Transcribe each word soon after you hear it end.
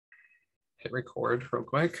hit record real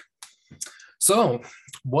quick. So,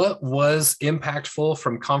 what was impactful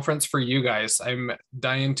from conference for you guys? I'm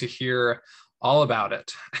dying to hear all about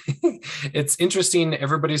it. It's interesting,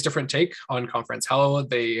 everybody's different take on conference, how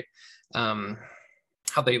they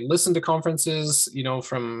listen to conferences,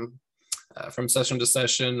 from session to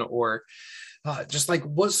session, or just like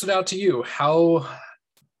what stood out to you. How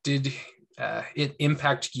did it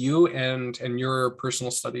impact you and your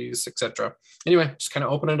personal studies, etc.? Anyway, just kind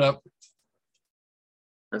of open it up.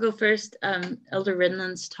 I'll go first. Elder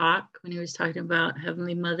Renlund's talk when he was talking about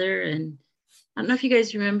Heavenly Mother, and I don't know if you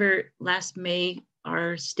guys remember last May,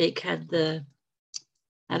 our stake had a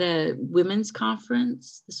women's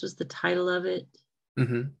conference. This was the title of it.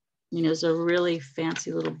 Mm-hmm. It was a really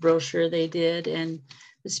fancy little brochure they did, and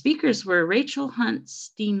the speakers were Rachel Hunt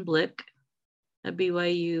Steenblick, a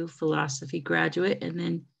BYU philosophy graduate, and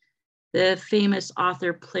then the famous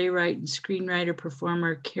author, playwright, and screenwriter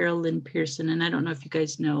performer Carol Lynn Pearson. And I don't know if you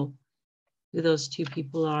guys know who those two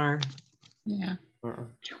people are. Yeah.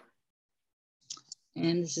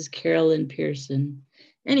 And this is Carol Lynn Pearson.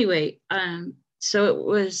 Anyway, so it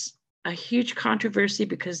was a huge controversy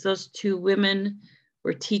because those two women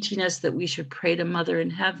were teaching us that we should pray to Mother in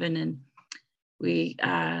Heaven. And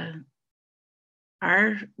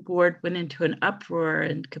our board went into an uproar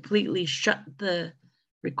and completely shut the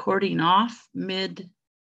recording off mid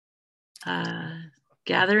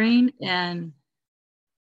gathering, and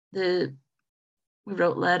we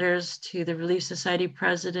wrote letters to the Relief Society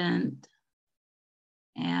president.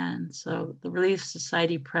 And so the Relief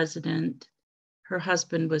Society president, her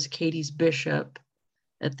husband was Katie's bishop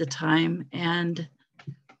at the time, and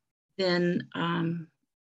then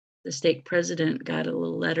the stake president got a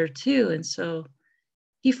little letter too. And so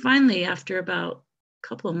he finally, after about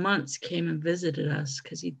couple of months, came and visited us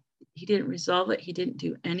because he didn't resolve it. He didn't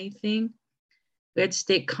do anything. We had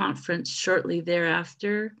stake conference shortly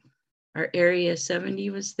thereafter. Our Area 70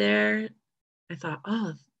 was there. I thought,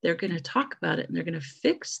 oh, they're going to talk about it and they're going to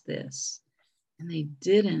fix this. And they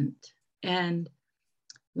didn't. And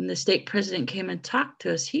when the stake president came and talked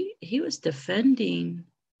to us, he was defending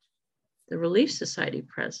the Relief Society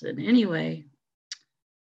president. Anyway,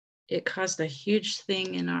 it caused a huge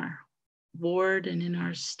thing in our ward and in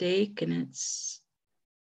our stake, and it's,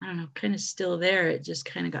 I don't know, kind of still there. It just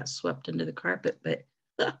kind of got swept under the carpet. But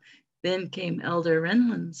then came Elder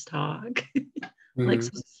Renlund's talk. Like,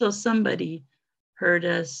 so somebody heard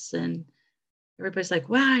us, and everybody's like,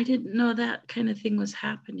 wow, I didn't know that kind of thing was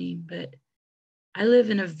happening. But I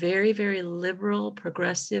live in a very, very liberal,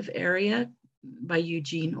 progressive area by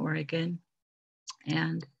Eugene, Oregon.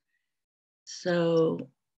 And so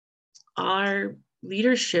our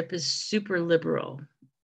leadership is super liberal,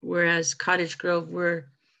 whereas Cottage Grove, we're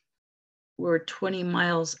 20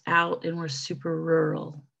 miles out and we're super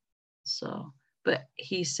rural. So, but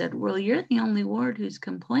he said, well, you're the only ward who's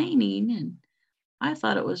complaining. And I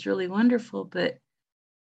thought it was really wonderful, but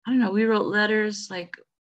I don't know, we wrote letters like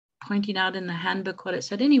pointing out in the handbook what it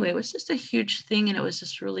said. Anyway, it was just a huge thing, and it was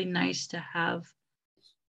just really nice to have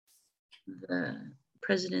the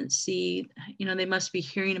presidency. They must be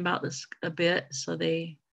hearing about this a bit, so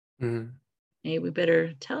they, hey, we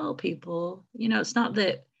better tell people. It's not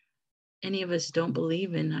that any of us don't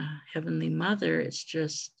believe in a Heavenly Mother. It's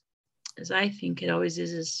just, as I think it always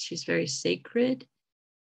is she's very sacred.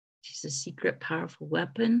 She's a secret, powerful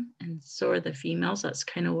weapon, and so are the females. That's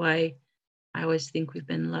kind of why I always think we've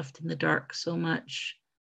been left in the dark so much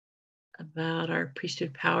about our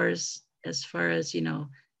priesthood powers, as far as,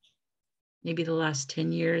 maybe the last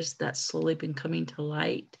 10 years that's slowly been coming to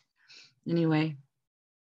light. Anyway,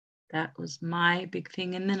 that was my big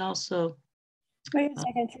thing. And then also, wait a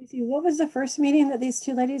second, Tracy, what was the first meeting that these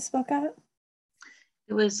two ladies spoke at?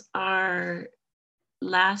 It was our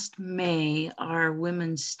last May, our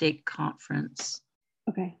women's stake conference.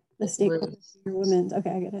 Okay, the stake women's, okay,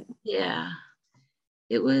 I get it. Yeah,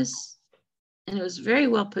 it was very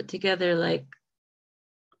well put together. Like,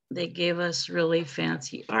 they gave us really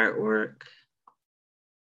fancy artwork.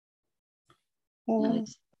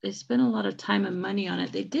 They spent a lot of time and money on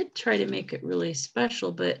it. They did try to make it really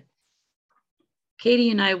special, but Katie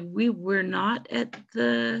and I, we were not at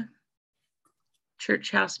the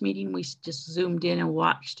church house meeting. We just zoomed in and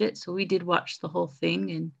watched it. So we did watch the whole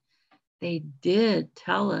thing, and they did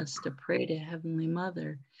tell us to pray to Heavenly Mother.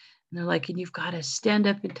 And they're like, and you've got to stand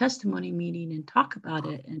up in testimony meeting and talk about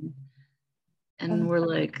it. And we're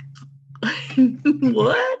like,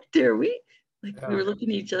 what are we? Like, we were looking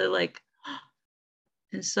at each other like,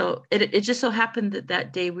 and so it just so happened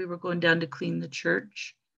that day we were going down to clean the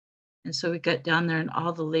church. And so we got down there and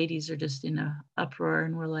all the ladies are just in a uproar,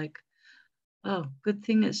 and we're like, oh, good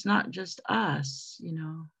thing it's not just us,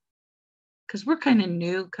 because we're kind of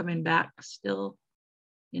new coming back still,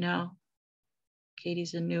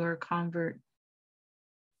 Katie's a newer convert.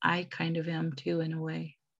 I kind of am too, in a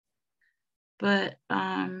way. But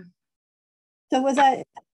So was that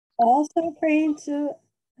also praying to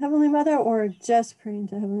Heavenly Mother or just praying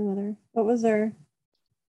to Heavenly Mother? What was there?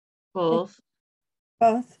 both.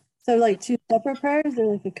 Both. So like two separate prayers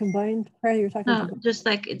or like a combined prayer you're talking No, about? just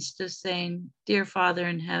like instead of saying, Dear Father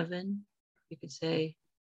in heaven, you could say,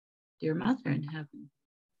 Dear Mother in heaven.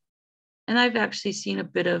 And I've actually seen a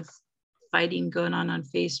bit of fighting going on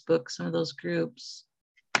Facebook, some of those groups.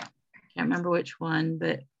 Can't remember which one,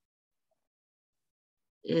 but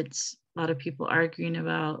it's a lot of people arguing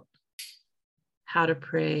about how to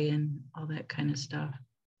pray and all that kind of stuff.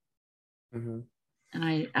 Mm-hmm. And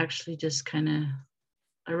I actually just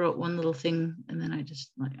I wrote one little thing and then I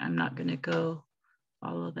just like, I'm not going to go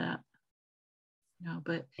follow that.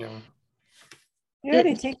 But Yeah. We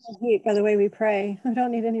already take the heat by the way we pray. We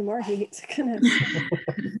don't need any more heat.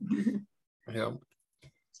 Yeah.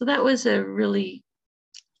 So that was a really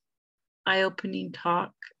eye-opening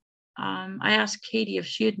talk. I asked Katie if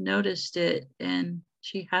she had noticed it, and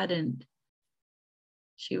she hadn't.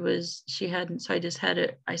 She hadn't. So I just had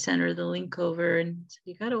it. I sent her the link over and said,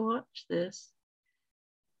 "You got to watch this."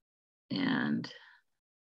 And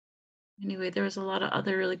anyway, there was a lot of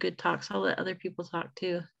other really good talks. I'll let other people talk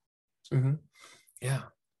too. Mm-hmm. Yeah,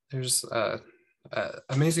 there's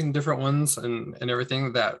amazing different ones and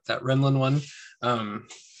everything. That Renlund one,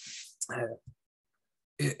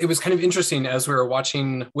 it was kind of interesting as we were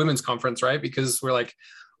watching women's conference, right? Because we're like,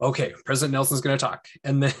 okay, President Nelson's going to talk,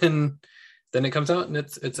 and then it comes out and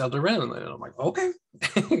it's Elder Renlund, and I'm like, okay.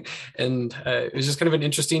 And it was just kind of an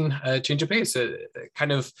interesting change of pace. It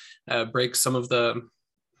kind of breaks some of the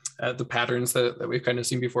patterns that we've kind of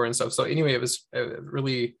seen before and stuff. So anyway, it was a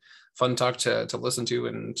really fun talk to listen to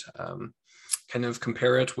and kind of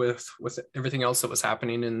compare it with everything else that was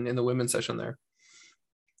happening in the women's session there.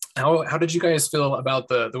 How did you guys feel about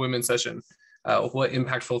the women's session? What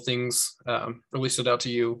impactful things really stood out to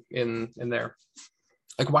you in there?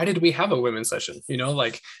 Like, why did we have a women's session?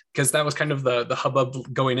 Because that was kind of the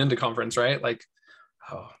hubbub going into conference, right? Like,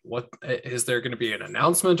 oh, what is there going to be an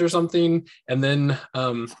announcement or something? And then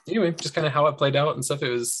anyway, just kind of how it played out and stuff.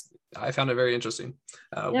 I found it very interesting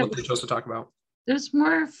what they chose to talk about. There's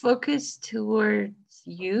more focus towards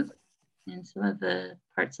youth in some of the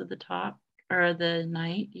parts of the talk or the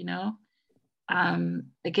night,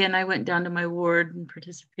 Again, I went down to my ward and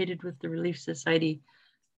participated with the Relief Society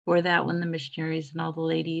for that one, the missionaries and all the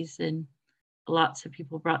ladies, and lots of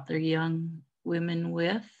people brought their young women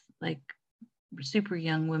with, like super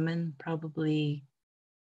young women, probably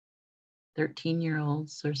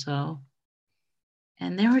 13-year-olds or so.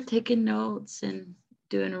 And they were taking notes and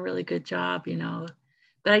doing a really good job,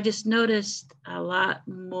 But I just noticed a lot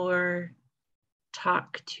more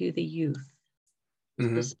talk to the youth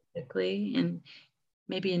specifically, and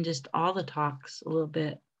maybe in just all the talks a little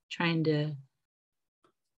bit, trying to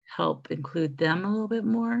help include them a little bit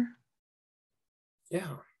more.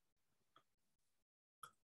 Yeah,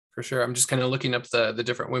 for sure. I'm just kind of looking up the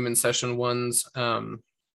different women's session ones.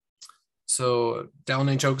 So Dallin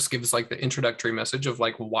H. Oaks gives like the introductory message of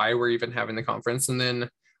like why we're even having the conference. And then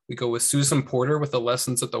we go with Susan Porter with the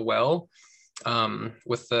lessons at the well,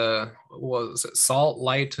 with was it salt,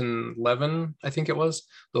 light, and leaven, I think it was.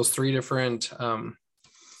 Those three different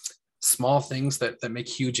small things that make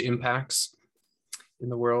huge impacts in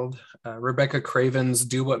the world. Rebecca Craven's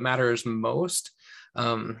Do What Matters Most.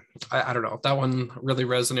 I don't know. That one really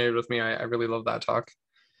resonated with me. I really love that talk.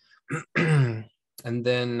 And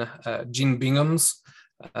then Jean Bingham's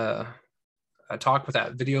talk with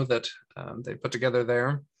that video that they put together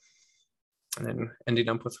there. And then ending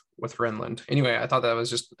up with Renlund. Anyway, I thought that was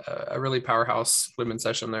just a really powerhouse women's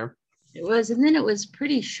session there. It was, and then it was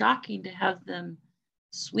pretty shocking to have them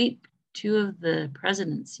sweep two of the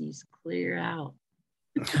presidencies clear out.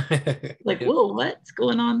 Like, whoa, what's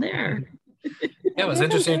going on there? Yeah, it was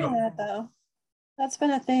interesting. That, though. That's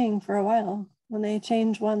been a thing for a while. When they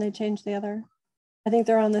change one, they change the other. I think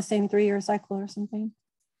they're on the same 3-year cycle or something.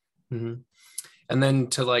 Mm-hmm. And then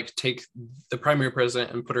to like take the primary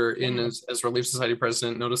president and put her in as Relief Society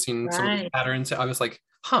president, noticing some of the patterns, I was like,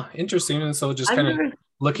 huh, interesting. And so just kind of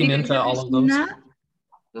looking into all of those.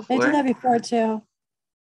 They did that before too.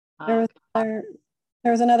 There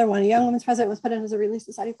was another one. A young women's president was put in as a Relief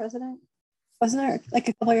Society president. Wasn't there like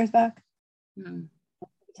a couple years back?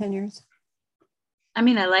 10 years. I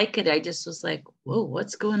mean, I like it. I just was like, whoa,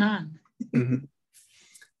 what's going on? Mm-hmm.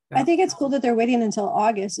 I think it's cool that they're waiting until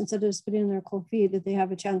August instead of just putting in their cold feet, that they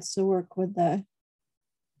have a chance to work with the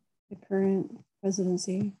current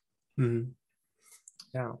presidency. Mm-hmm.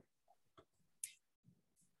 Yeah.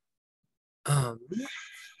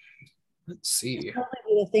 Let's see. It's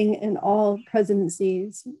probably a thing in all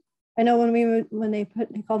presidencies. I know when they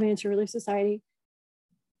called me into Relief Society,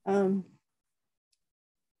 the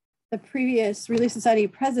previous Relief Society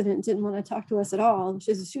president didn't want to talk to us at all.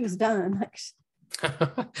 She was done. Like,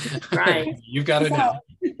 right, you got it now.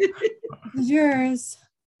 It's yours.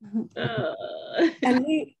 And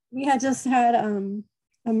we had just had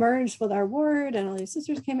emerged with our ward, and all these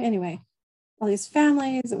sisters came. Anyway, all these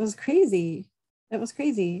families. It was crazy.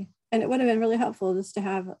 And it would have been really helpful just to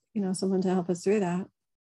have, someone to help us through that.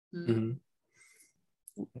 Mm-hmm.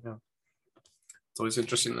 Yeah, it's always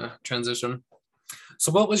interesting, the transition.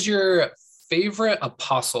 So what was your favorite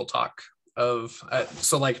apostle talk of,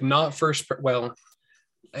 so like not first, well,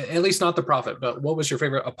 at least not the prophet, but what was your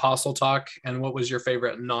favorite apostle talk, and what was your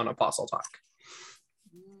favorite non-apostle talk?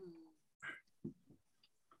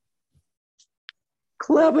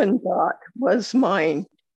 Kleben talk was my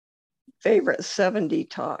favorite 70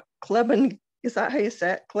 talk. Kleben, is that how you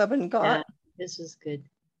say it? Kleben got. Yeah, this was good.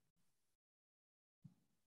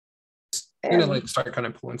 I'm gonna like start kind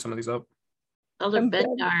of pulling some of these up. Elder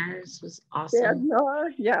Bednar's was awesome.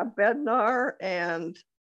 Bednar, and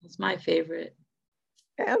it's my favorite.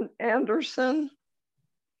 And Anderson.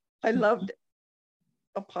 I loved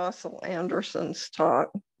Apostle Anderson's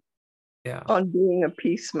talk. Yeah. On being a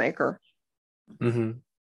peacemaker. Mm-hmm.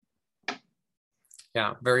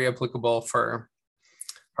 Yeah, very applicable for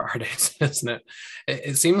our days, isn't it?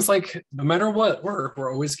 It seems like no matter what,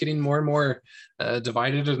 we're always getting more and more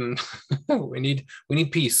divided, and we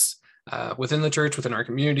need peace within the church, within our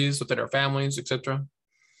communities, within our families, etc.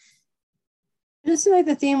 I just feel like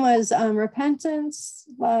the theme was repentance,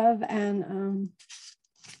 love, and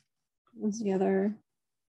what's the other?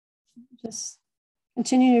 Just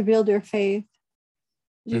continue to build your faith.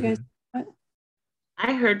 Did you guys?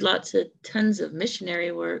 I heard tons of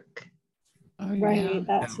missionary work. Oh, right,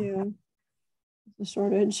 that too. The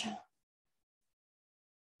shortage. I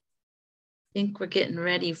think we're getting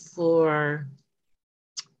ready for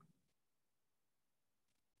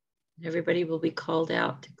everybody will be called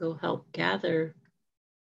out to go help gather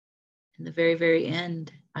in the very, very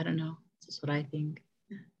end. I don't know. That's what I think.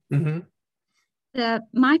 Mm-hmm.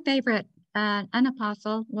 My favorite, an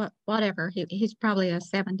apostle, whatever, he's probably a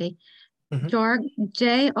 70. Mm-hmm. Jorgklebengt.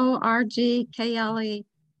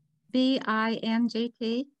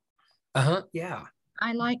 Yeah.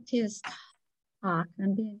 I liked his talk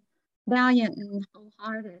and being valiant and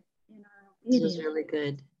wholehearted. It was really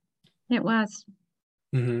good. It was.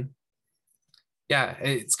 Mm-hmm. Yeah,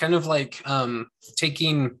 it's kind of like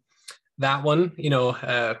taking that one,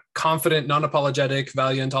 confident, non-apologetic,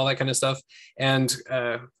 valiant, all that kind of stuff, and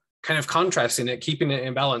kind of contrasting it, keeping it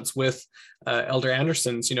in balance with Elder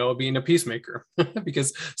Anderson's, being a peacemaker,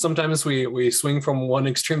 because sometimes we swing from one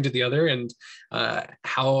extreme to the other, and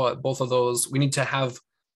how both of those, we need to have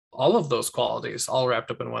all of those qualities all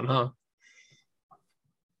wrapped up in one, huh?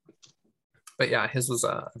 But yeah, his was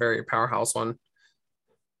a very powerhouse one.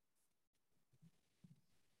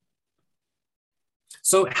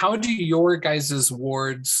 So how do your guys'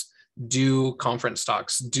 wards do conference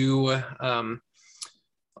talks? Do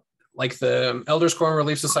like the Elders Quorum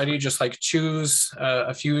Relief Society just like choose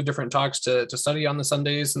a few different talks to study on the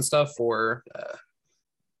Sundays and stuff, or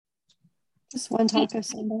just one talk a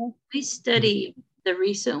Sunday? We study the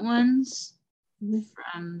recent ones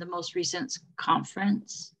from the most recent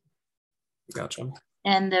conference. Gotcha.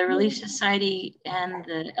 And the Relief Society and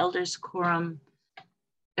the Elders Quorum,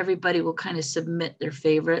 everybody will kind of submit their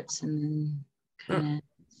favorites and then kind of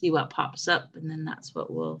see what pops up, and then that's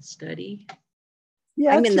what we'll study.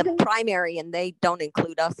 Yeah, I'm in the primary and they don't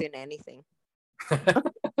include us in anything.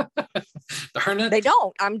 Darn it. They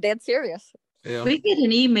don't. I'm dead serious. Yeah. We get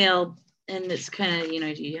an email and it's kind of,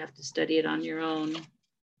 you have to study it on your own.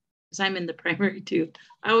 Because I'm in the primary too.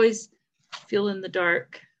 I always feel in the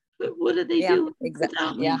dark. What do they do?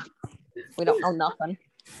 Exactly. Yeah. We don't know nothing.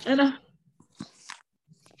 I know.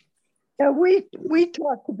 Yeah, we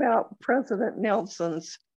talked about President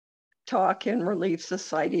Nelson's talk in Relief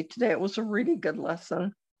Society today. It was a really good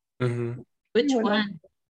lesson. Mm-hmm. Which one?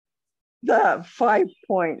 The 5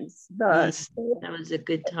 points. That was a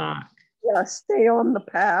good talk. Yeah, stay on the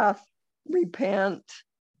path, repent,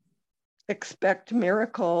 expect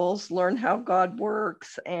miracles, learn how God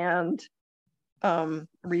works, and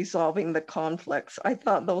resolving the conflicts. I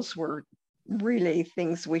thought those were really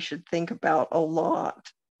things we should think about a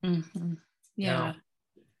lot. Mm-hmm. Yeah.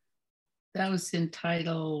 That was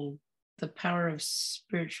entitled The Power of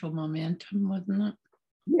Spiritual Momentum, wasn't it?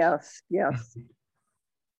 Yes, yes.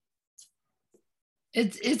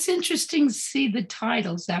 It's interesting to see the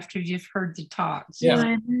titles after you've heard the talks. Yeah,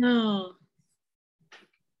 I know.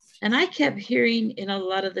 And I kept hearing in a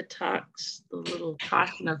lot of the talks, the little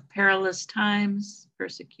caution of perilous times,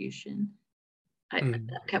 persecution.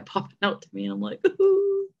 That kept popping out to me. And I'm like,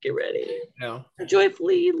 ooh, get ready. Yeah. I'm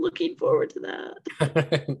joyfully looking forward to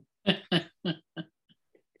that.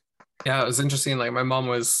 Yeah, it was interesting. Like my mom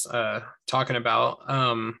was talking about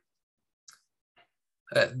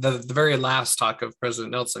the very last talk of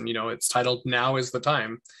President Nelson. It's titled "Now is the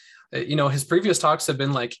Time." His previous talks have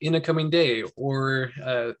been like "in a coming day" or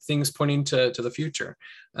things pointing to the future,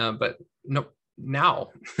 but no, now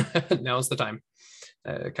is the time.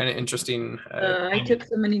 Kind of interesting. I took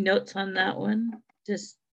so many notes on that one,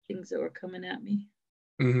 just things that were coming at me.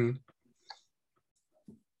 Mm-hmm.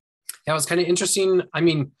 Yeah, it was kind of interesting. I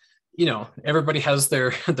mean, everybody has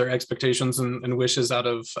their expectations and wishes out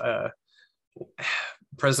of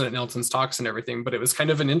President Nelson's talks and everything, but it was kind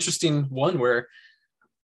of an interesting one where,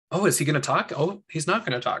 oh, is he going to talk? Oh, he's not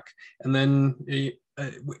going to talk. And then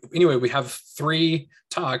anyway, we have 3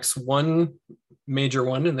 talks, one major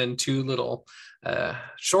one, and then 2 little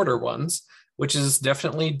shorter ones, which is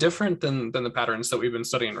definitely different than the patterns that we've been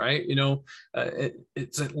studying, right?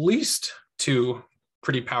 It's at least 2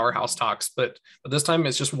 pretty powerhouse talks, but this time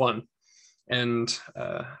it's just 1. And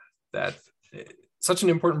that such an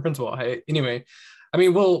important principle. Anyway, I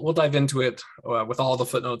mean, we'll dive into it with all the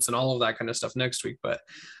footnotes and all of that kind of stuff next week, but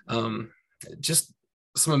just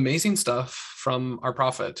some amazing stuff from our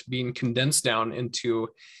prophet being condensed down into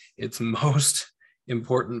its most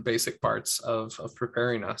important basic parts of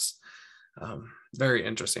preparing us. Very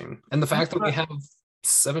interesting. And the fact that we have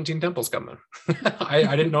 17 temples coming.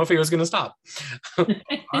 I didn't know if he was going to stop. All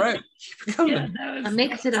right. Keep it coming. That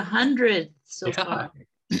makes it 100 so far.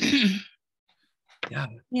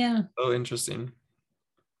 Yeah. So interesting.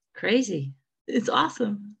 Crazy. It's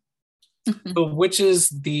awesome. So which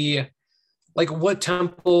is what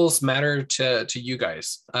temples matter to you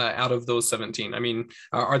guys out of those 17? I mean,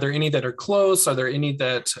 are there any that are close? Are there any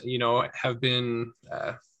that, have been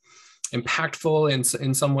impactful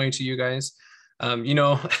in some way to you guys?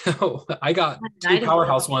 I got 2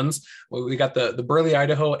 powerhouse ones. We got the Burley,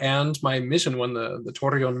 Idaho, and my mission one, the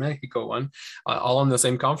Torreon, Mexico one, all in the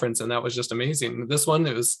same conference, and that was just amazing. This one,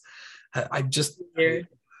 it was, I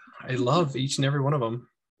love each and every one of them.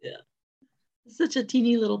 Yeah, it's such a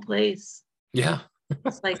teeny little place. Yeah,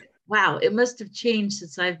 it's like, wow, it must have changed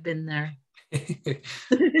since I've been there.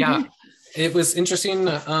 Yeah, it was interesting.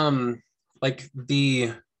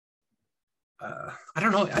 I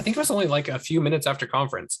don't know. I think it was only like a few minutes after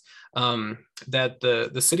conference that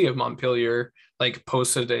the city of Montpelier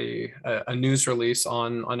posted a news release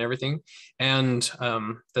on everything, and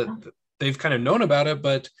they've kind of known about it,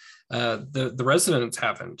 but the residents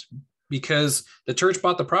haven't, because the church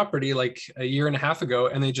bought the property like a year and a half ago,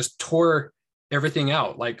 and they just tore everything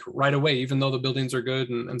out right away, even though the buildings are good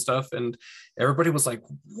and stuff. And everybody was like,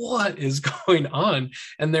 what is going on?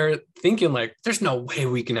 And they're thinking there's no way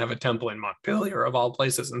we can have a temple in Montpelier of all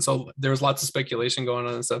places. And so there was lots of speculation going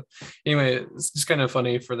on and stuff. Anyway, it's just kind of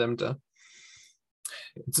funny for them to,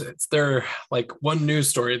 it's their one news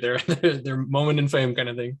story, their moment in fame kind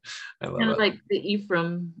of thing. I love it. Like the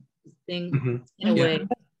Ephraim thing in a way.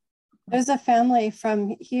 There's a family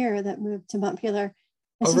from here that moved to Montpelier.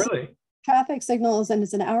 Oh, really? Traffic signals, and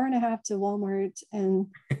it's an hour and a half to Walmart, and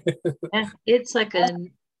it's like a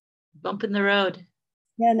bump in the road.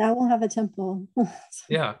 Yeah, now we'll have a temple.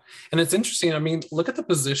 Yeah, and it's interesting. I mean, look at the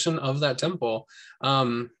position of that temple.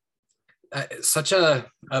 Such a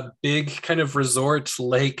big kind of resort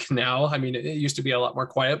lake now. I mean, it used to be a lot more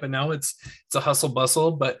quiet, but now it's a hustle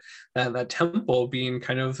bustle. But that temple being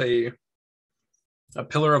kind of a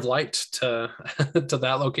pillar of light to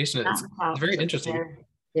that location, it's very interesting.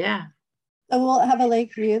 Yeah. So we'll have a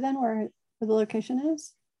lake view then, where the location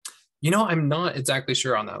is? I'm not exactly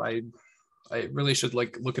sure on that. I really should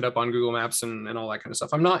look it up on Google Maps and all that kind of stuff.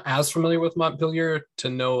 I'm not as familiar with Montpelier to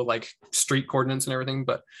know street coordinates and everything,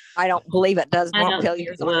 but I don't believe it does.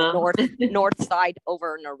 Montpelier's on the north side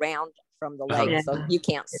over and around from the lake, so you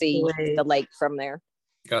can't see the lake from there.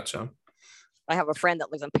 Gotcha. I have a friend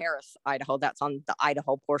that lives in Paris, Idaho. That's on the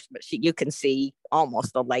Idaho portion, but you can see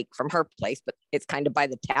almost the lake from her place, but it's kind of by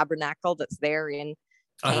the tabernacle that's there in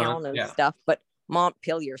town and stuff. But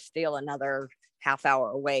Montpelier's still another half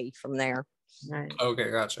hour away from there. Right. Okay,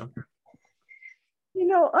 gotcha.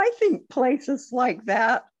 I think places like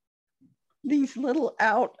that, these little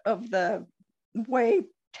out of the way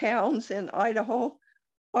towns in Idaho,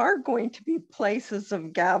 are going to be places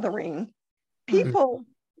of gathering. People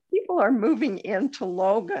are moving into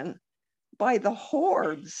Logan by the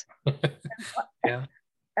hordes. Yeah.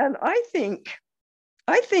 And I think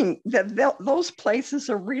that those places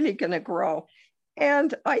are really going to grow.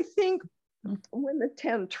 And I think when the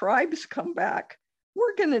 10 tribes come back,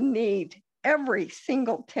 we're going to need every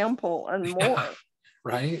single temple and more,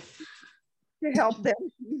 right, to help them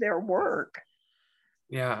do their work.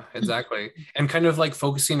 Yeah, exactly. And kind of like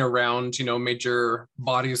focusing around, major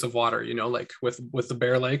bodies of water, like with the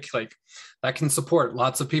Bear Lake, like that can support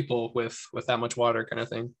lots of people with that much water, kind of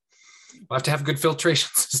thing. We'll have to have good filtration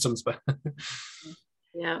systems, but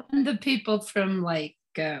yeah. And the people from like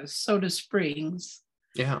Soda Springs,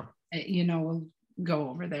 yeah, will go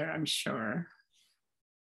over there, I'm sure.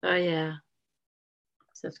 Oh yeah.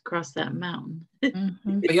 So let's cross that mountain.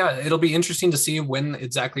 But yeah, it'll be interesting to see when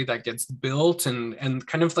exactly that gets built and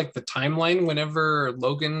kind of like the timeline whenever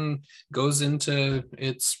Logan goes into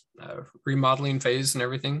its remodeling phase and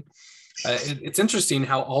everything. It's interesting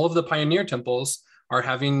how all of the pioneer temples are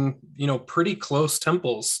having, pretty close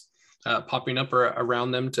temples popping up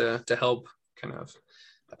around them to help kind of.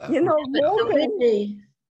 Logan,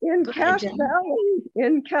 in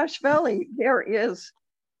Cache Valley, there is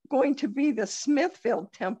going to be the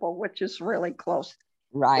Smithfield Temple, which is really close.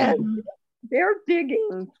 Right. And they're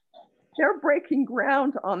breaking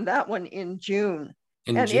ground on that one in June.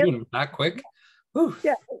 June, that quick? Whew.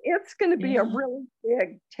 Yeah, it's going to be a really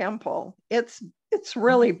big temple. It's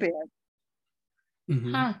really big.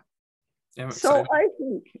 Mm-hmm. Huh. Yeah, so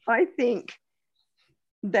I think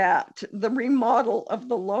that the remodel of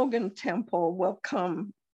the Logan Temple will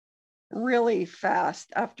come really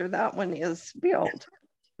fast after that one is built.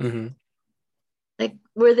 Mm-hmm. Like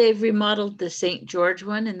where they've remodeled the St. George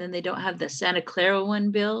one, and then they don't have the Santa Clara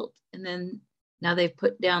one built, and then now they've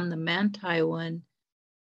put down the Manti one.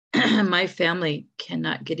 My family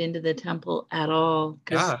cannot get into the temple at all.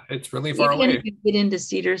 Yeah, it's really far away. You can't even get into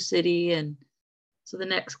Cedar City, and so the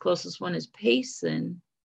next closest one is Payson,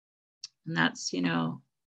 and that's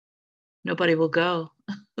nobody will go.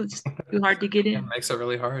 It's too hard to get in. It makes it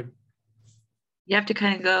really hard. You have to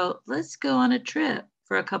kind of go, let's go on a trip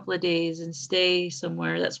for a couple of days and stay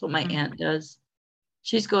somewhere. That's what my aunt does.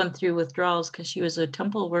 She's going through withdrawals because she was a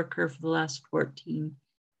temple worker for the last 14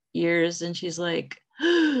 years. And she's like,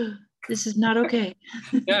 this is not okay.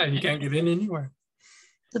 Yeah, you can't get in anywhere.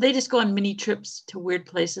 So they just go on mini trips to weird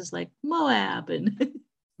places like Moab and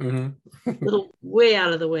little way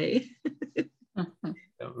out of the way. Yeah,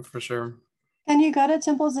 for sure. Can you go to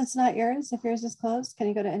temples that's not yours if yours is closed? Can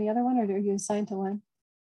you go to any other one, or are you assigned to one?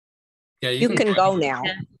 Yeah, you can go now.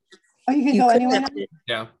 Yeah. Oh, you can go anywhere.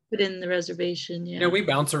 Yeah. Put in the reservation. Yeah. Yeah, we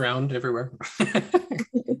bounce around everywhere.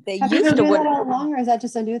 They Have used you to been doing wouldn't. that all along, or is that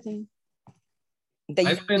just a new thing? They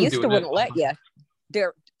used to wouldn't let you.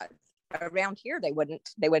 They're around here. They wouldn't.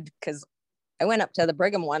 They would, because I went up to the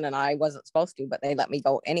Brigham one and I wasn't supposed to, but they let me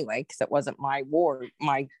go anyway because it wasn't my ward,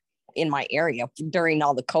 in my area during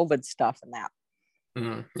all the COVID stuff and that.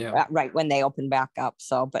 Yeah. Right when they opened back up.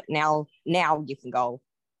 So, but now you can go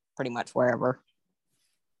pretty much wherever.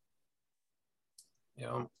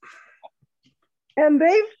 Yeah. And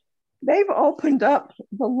they've opened up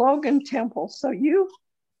the Logan Temple, so you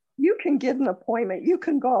can get an appointment. You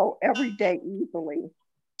can go every day easily.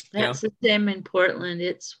 That's the same in Portland.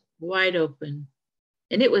 It's wide open,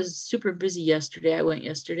 and it was super busy yesterday. I went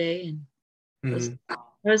yesterday, and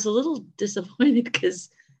I was a little disappointed because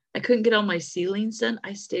I couldn't get all my ceilings done.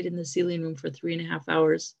 I stayed in the ceiling room for 3.5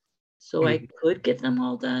 hours so I could get them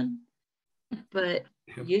all done. But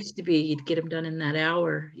it used to be you'd get them done in that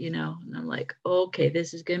hour, and I'm like, okay,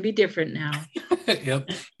 this is going to be different now. Yep.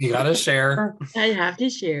 You got to share. I have to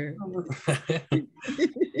share.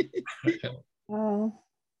 Oh.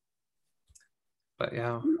 But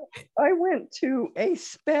yeah. I went to a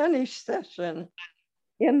Spanish session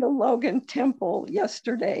in the Logan Temple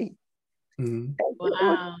yesterday.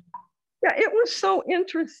 Wow. It was so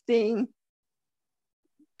interesting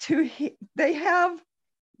they have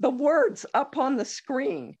the words up on the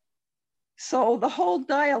screen. So the whole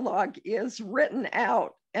dialogue is written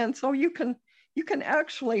out. And so you can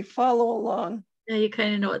actually follow along. Yeah, you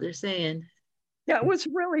kind of know what they're saying. Yeah, it was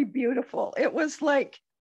really beautiful. It was like,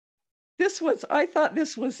 I thought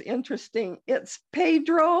this was interesting. It's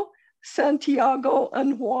Pedro, Santiago,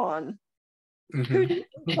 and Juan. Who do you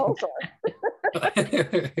think those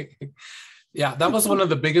are? Yeah, that was one of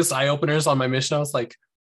the biggest eye-openers on my mission. I was like,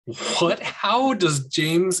 what? How does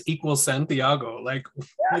James equal Santiago? Like,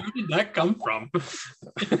 where did that come from?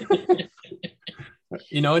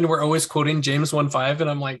 And we're always quoting James 1:5, and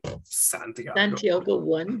I'm like, Santiago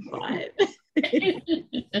 1:5.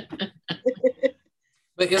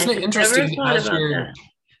 isn't it interesting as you're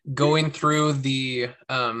going through the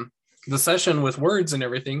session with words and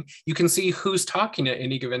everything, you can see who's talking at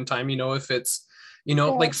any given time, you know, if it's, you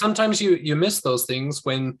know, like sometimes you miss those things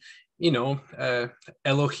when, you know,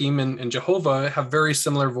 Elohim and Jehovah have very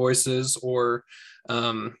similar voices, or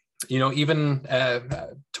you know, even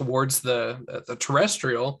towards the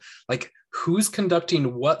terrestrial, like who's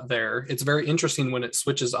conducting what there. It's very interesting when it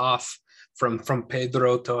switches off from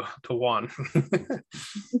Pedro to Juan.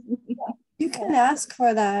 You can ask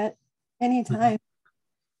for that anytime.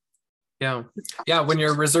 Yeah. When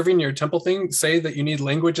you're reserving your temple thing, say that you need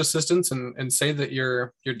language assistance and say that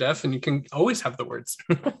you're deaf, and you can always have the words.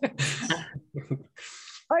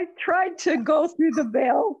 I tried to go through the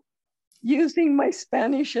veil using my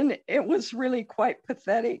Spanish, and it was really quite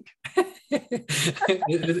pathetic.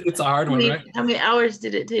 It's a hard one, right? How many hours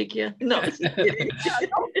did it take you? No, just kidding.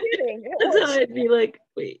 No kidding. That's how I'd be like,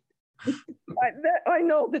 wait. I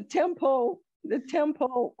know the tempo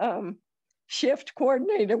shift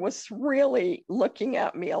coordinator was really looking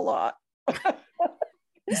at me a lot.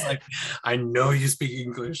 He's like, I know you speak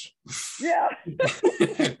English. Yeah.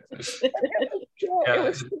 It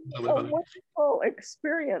was a wonderful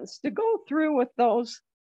experience to go through with those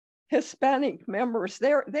Hispanic members.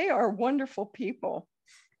 They are wonderful people.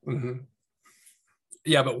 Mm-hmm.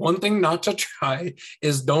 Yeah, but one thing not to try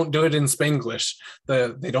is don't do it in Spanglish.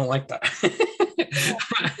 They don't like that.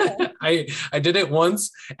 I did it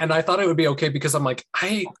once and I thought it would be okay because I'm like,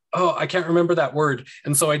 I can't remember that word.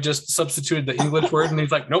 And so I just substituted the English word, and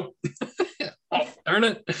he's like, nope. Oh, darn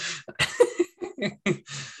it.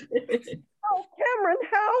 Oh, Cameron,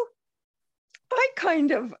 how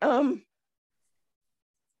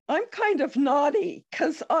I'm kind of naughty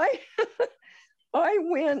because I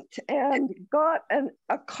went and got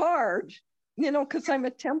a card, you know, because I'm a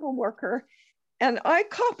temple worker, and I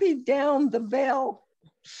copied down the veil.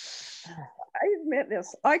 I admit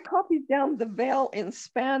this. I copied down the veil in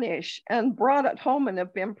Spanish and brought it home and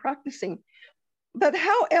have been practicing. But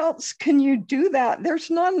how else can you do that?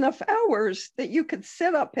 There's not enough hours that you could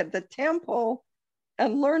sit up at the temple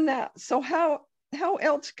and learn that. So how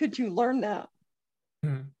else could you learn that?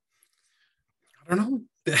 I don't know.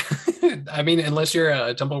 I mean, unless you're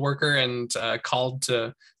a temple worker and called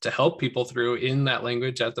to help people through in that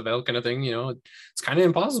language at the veil kind of thing, you know, it's kind of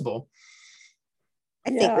impossible. I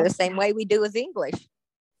think they're the same way we do with English.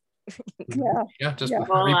 Just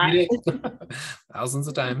repeat it thousands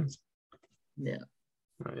of times.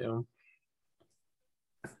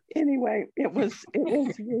 Anyway, it was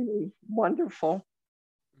really wonderful.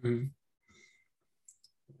 Mm-hmm.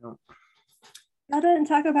 I didn't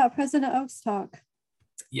talk about President Oaks' talk.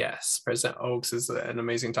 Yes, President Oaks is an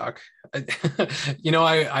amazing talk. You know,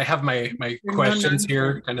 I have my questions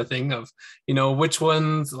here kind of thing of, you know, which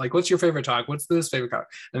ones, like, what's your favorite talk? What's this favorite talk?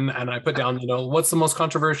 And I put down, you know, what's the most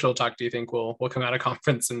controversial talk do you think will come out of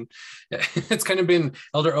conference? And it's kind of been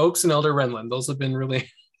Elder Oaks and Elder Renlund. Those have been really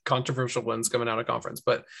controversial ones coming out of conference,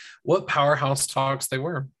 but what powerhouse talks they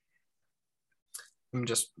were. I'm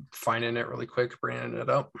just finding it really quick, bringing it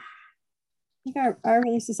up. I think our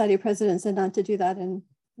Relief Society president said not to do that in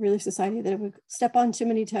Relief Society, that it would step on too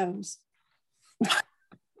many toes.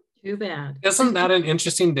 Too bad. Isn't that an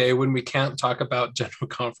interesting day when we can't talk about general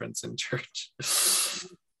conference in church?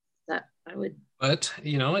 That I would. But,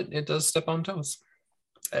 you know, it does step on toes.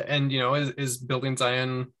 And, you know, is Building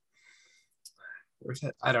Zion, where's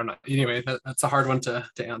it? I don't know. Anyway, that's a hard one to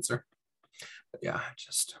answer. But yeah,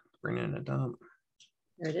 just bringing it up.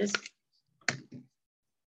 There it is.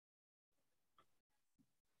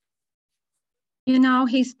 You know,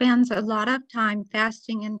 he spends a lot of time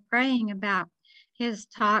fasting and praying about his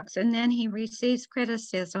talks, and then he receives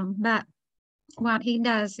criticism. But what he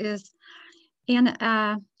does is, in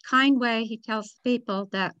a kind way, he tells people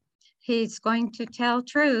that he's going to tell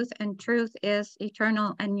truth, and truth is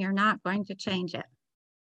eternal, and you're not going to change it.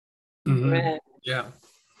 Mm-hmm. Right. Yeah.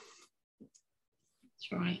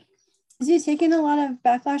 That's right. Is he taking a lot of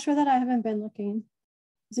backlash for that? I haven't been looking.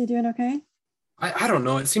 Is he doing okay? I don't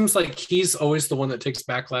know. It seems like he's always the one that takes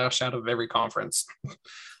backlash out of every conference.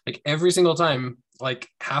 Like every single time, like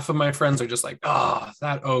half of my friends are just like,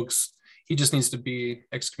 that Oaks, he just needs to be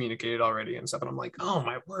excommunicated already and stuff. And I'm like, oh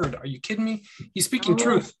my word, are you kidding me? He's speaking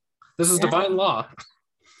truth. This is divine law.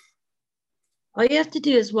 All you have to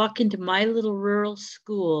do is walk into my little rural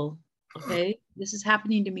school. Okay. This is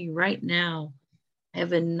happening to me right now. I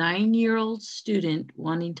have a 9-year-old student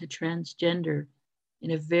wanting to transgender in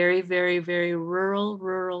a very, very, very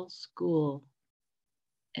rural school.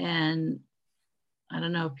 And I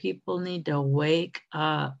don't know, people need to wake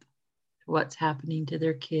up to what's happening to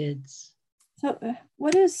their kids. So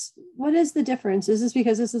what is the difference? Is this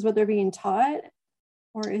because this is what they're being taught,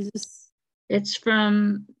 or is this? It's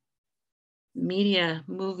from media,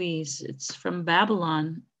 movies. It's from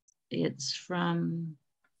Babylon. It's from.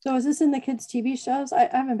 So is this in the kids' TV shows? I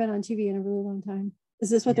haven't been on TV in a really long time.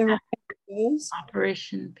 Is this what they're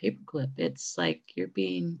Operation Paperclip? It's like you're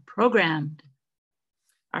being programmed.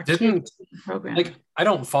 Like, I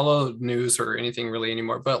don't follow news or anything really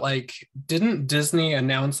anymore, but like, didn't Disney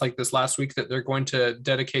announce like this last week that they're going to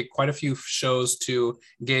dedicate quite a few shows to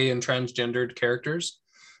gay and transgendered characters?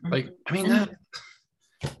 Like, I mean,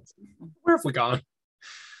 where have we gone?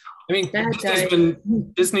 I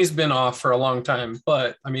mean, Disney's been off for a long time,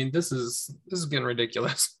 but I mean, this is getting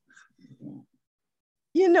ridiculous.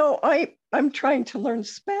 You know, I'm trying to learn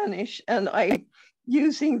Spanish, and I'm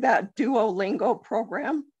using that Duolingo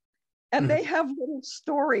program, and they have little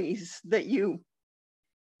stories that you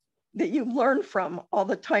learn from all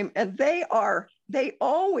the time, and they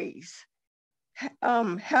always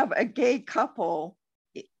have a gay couple.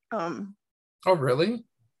 Oh, really?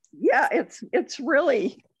 Yeah, it's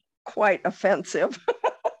really quite offensive.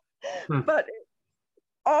 But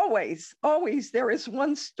always there is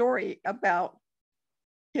one story about,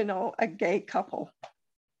 you know, a gay couple.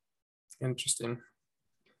 Interesting.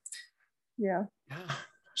 Yeah,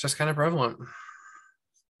 it's just kind of prevalent.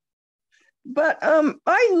 But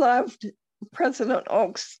I loved President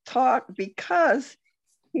Oak's talk because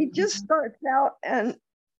he just starts out and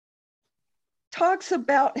talks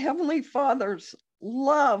about Heavenly Father's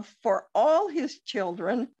love for all his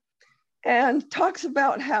children, and talks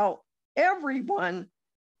about how everyone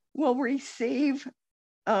will receive,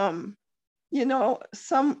 you know,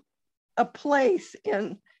 a place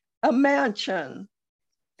in a mansion,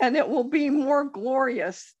 and it will be more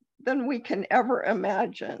glorious than we can ever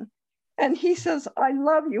imagine. And he says, I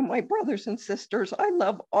love you, my brothers and sisters. I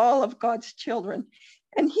love all of God's children.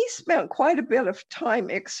 And he spent quite a bit of time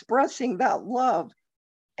expressing that love,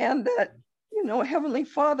 and that, you know, Heavenly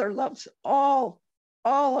Father loves all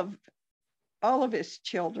of his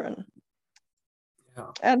children.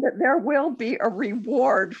 Yeah. And that there will be a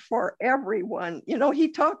reward for everyone. You know, he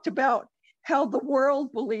talked about how the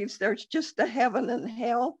world believes there's just a heaven and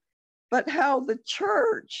hell, but how the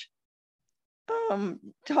church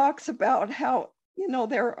talks about how, you know,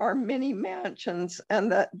 there are many mansions,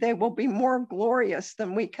 and that they will be more glorious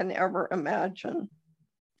than we can ever imagine.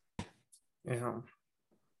 Yeah.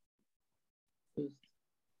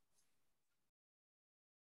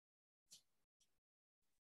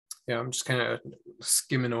 Yeah, I'm just kind of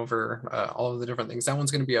skimming over all of the different things. That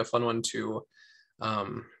one's going to be a fun one to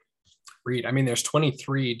read. I mean, there's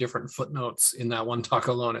 23 different footnotes in that one talk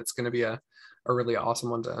alone. It's going to be a really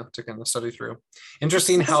awesome one to kind of study through.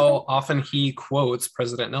 Interesting how often he quotes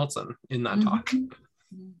President Nelson in that talk.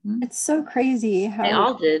 It's so crazy how they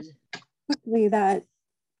all did quickly that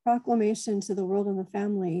proclamation to the world and the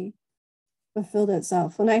family fulfilled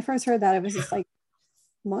itself. When I first heard that, it was just like,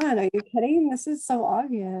 come on, are you kidding? This is so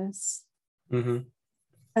obvious. And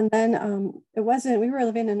then it wasn't, we were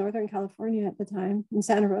living in Northern California at the time, in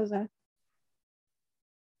Santa Rosa.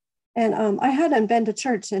 And I hadn't been to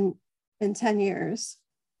church in 10 years.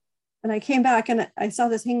 And I came back and I saw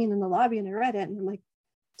this hanging in the lobby, and I read it. And I'm like,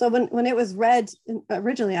 so when it was read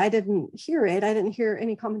originally, I didn't hear it. I didn't hear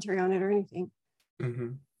any commentary on it or anything.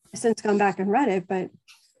 I've since gone back and read it, but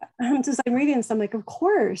I'm reading this, I'm like, of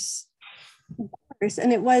course.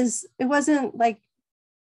 And it wasn't like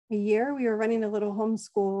a year. We were running a little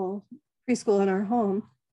preschool in our home.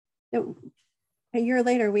 A year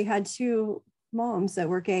later, we had 2 moms that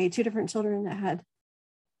were gay, 2 different children that had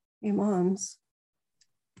gay moms.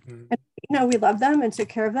 And, you know, we loved them and took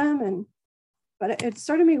care of them. But it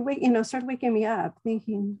started waking me up,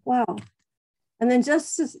 thinking, wow. And then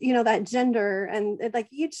just, you know, that gender and like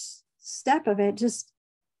each step of it, just,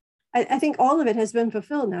 I think all of it has been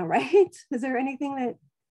fulfilled now, right? Is there anything that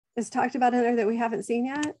is talked about in there that we haven't seen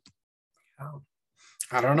yet?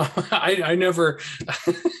 I don't know. I never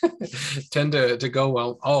tend to go,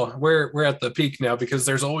 well, oh, we're at the peak now, because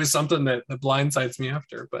there's always something that blindsides me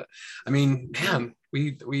after. But I mean, man,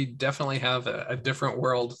 we definitely have a different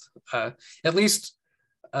world. At least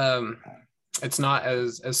it's not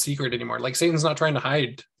as secret anymore. Like, Satan's not trying to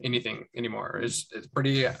hide anything anymore. It's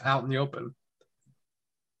pretty out in the open.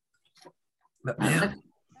 But, yeah.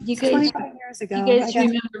 You guys, 25 years ago, you guys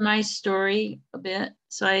remember my story a bit?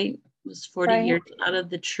 So I was 40 years out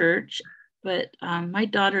of the church, but my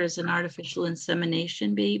daughter is an artificial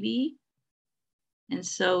insemination baby. And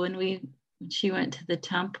so when she went to the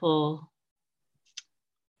temple,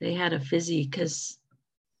 they had a fizzy because,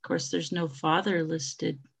 of course, there's no father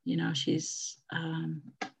listed. You know, she's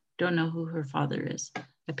don't know who her father is.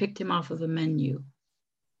 I picked him off of a menu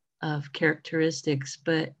of characteristics,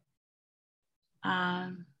 but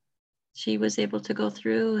she was able to go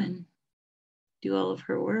through and do all of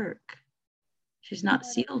her work. She's not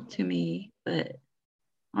sealed to me, but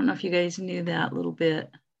I don't know if you guys knew that a little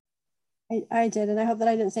bit. I did, and I hope that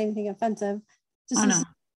I didn't say anything offensive. Just no.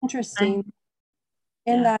 Interesting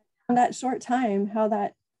in that short time, how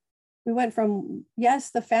that we went from,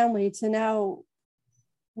 yes, the family, to now,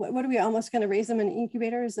 what are we almost going to raise them in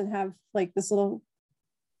incubators and have like this little...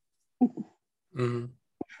 Mm-hmm.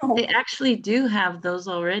 They actually do have those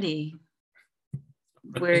already,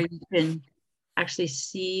 where you can actually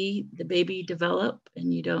see the baby develop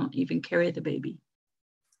and you don't even carry the baby.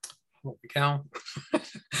 Holy cow.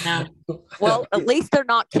 Yeah. Well, at least they're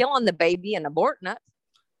not killing the baby and aborting it.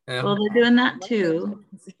 Yeah. Well, they're doing that too.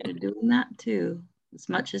 They're doing that too, as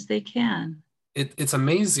much as they can. It's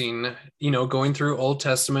amazing, going through Old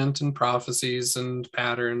Testament and prophecies and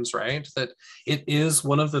patterns, right? That it is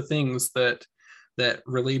one of the things that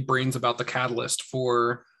really brings about the catalyst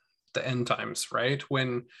for the end times, right?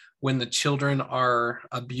 When the children are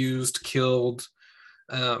abused, killed,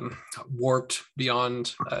 warped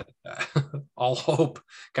beyond all hope,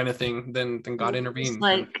 kind of thing, then God intervenes. It's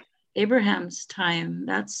like Abraham's time.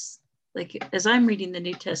 That's like, as I'm reading the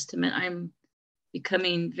New Testament, I'm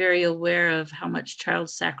becoming very aware of how much child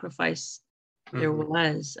sacrifice there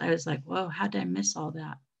was. I was like, whoa, how did I miss all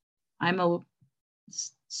that? I'm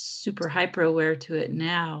super hyper aware to it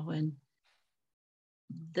now. And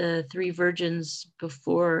the 3 virgins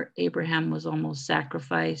before Abraham was almost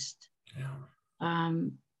sacrificed.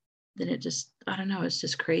 Then it just, I don't know, it's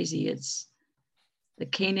just crazy. It's the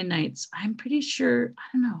Canaanites. I'm pretty sure, I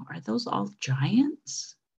don't know, are those all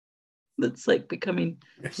giants? That's like becoming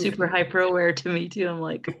super hyper aware to me too. I'm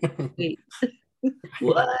like, wait,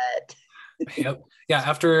 what? Yep. Yeah.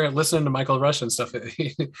 After listening to Michael Rush and stuff,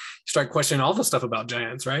 you start questioning all the stuff about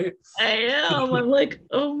giants, right? I am. I'm like,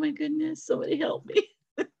 oh my goodness, somebody help me.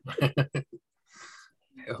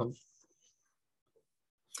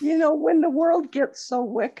 When the world gets so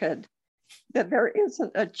wicked that there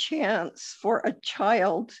isn't a chance for a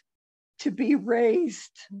child to be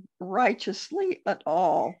raised righteously at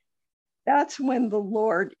all, that's when the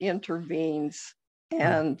Lord intervenes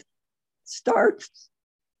and starts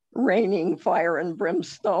raining fire and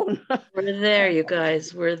brimstone. We're there, you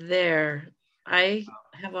guys. We're there. I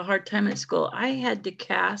have a hard time at school. I had to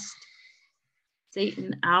cast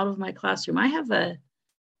Satan out of my classroom. I have a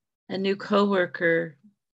new coworker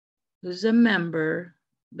who's a member,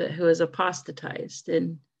 but who is apostatized.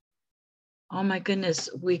 And oh my goodness,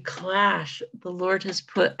 we clash. The Lord has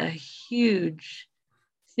put a huge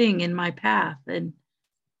thing in my path. And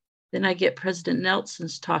then I get President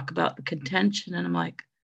Nelson's talk about the contention, and I'm like,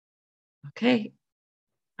 okay.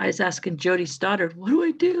 I was asking Jody Stoddard, what do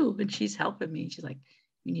I do? And she's helping me. She's like,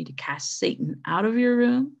 you need to cast Satan out of your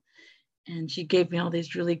room. And she gave me all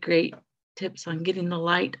these really great tips on getting the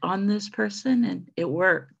light on this person, and it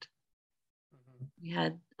worked. We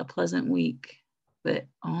had a pleasant week, but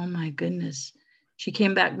oh my goodness. She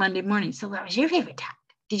came back Monday morning. So what was your favorite talk?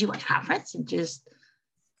 Did you watch conference?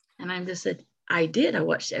 And I just said, I did. I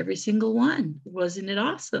watched every single one. Wasn't it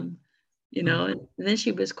awesome? And then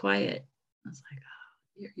she was quiet. I was like, oh,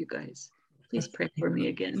 here, you guys, please pray for me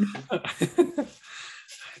again.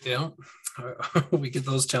 We get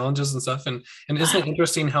those challenges and stuff. And isn't it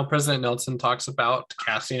interesting how President Nelson talks about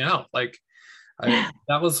casting out? Like,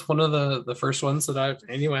 that was one of the first ones that I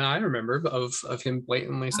remember of him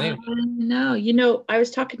blatantly saying. No, I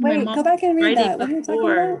was talking to my mom. Go back and read that. What are you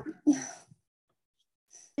talking about?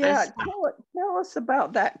 Yeah, tell us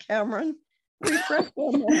about that, Cameron. Refresh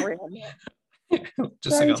my memory on that.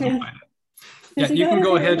 Just so you can find it. Yeah, you can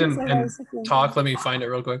go ahead and talk. Let me find it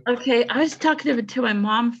real quick. Okay, I was talking to my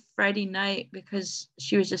mom Friday night because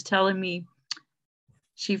she was just telling me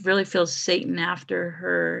she really feels Satan after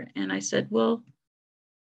her. And I said, well,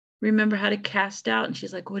 remember how to cast out? And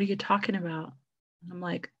she's like, what are you talking about? And I'm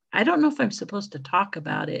like, I don't know if I'm supposed to talk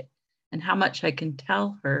about it and how much I can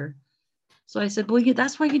tell her. So I said, well,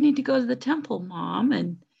 that's why you need to go to the temple, Mom.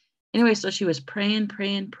 And anyway, so she was praying.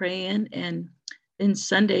 And then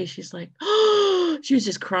Sunday, she's like, oh, she was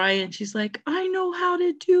just crying. She's like, I know how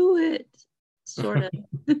to do it. Sort of.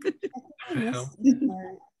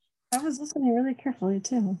 I was listening really carefully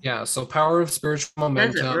too. Yeah, so power of spiritual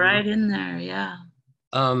momentum. That's it right in there, yeah.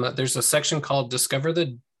 There's a section called Discover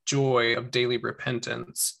the Joy of Daily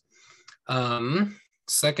Repentance.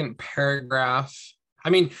 Second paragraph. I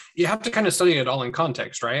mean, you have to kind of study it all in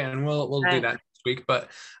context, right? And we'll do that next week. But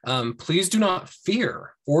please do not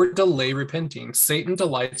fear or delay repenting. Satan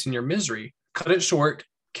delights in your misery. Cut it short.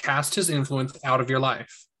 cast his influence out of your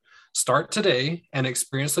life. Start today and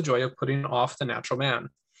experience the joy of putting off the natural man.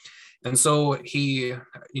 And so he,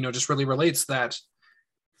 just really relates that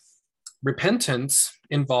repentance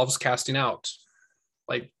involves casting out.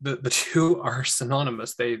 Like the two are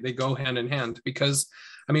synonymous. They go hand in hand, because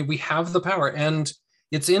we have the power, and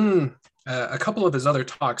it's in a couple of his other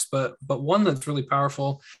talks, but one that's really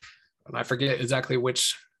powerful, and I forget exactly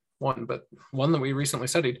which one, but one that we recently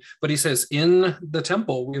studied. But he says, in the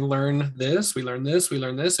temple, we learn this, we learn this, we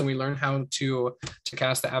learn this, and we learn how to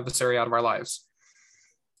cast the adversary out of our lives.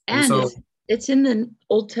 And so it's in the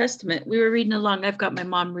Old Testament. We were reading along. I've got my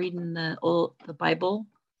mom reading the Bible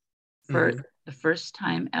for the first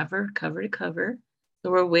time ever, cover to cover.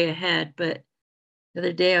 So we're way ahead. But the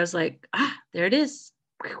other day I was like, there it is.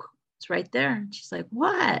 It's right there. And she's like,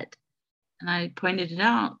 what? And I pointed it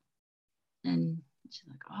out. And she's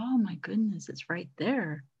like, oh my goodness, it's right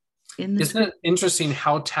there. Isn't it interesting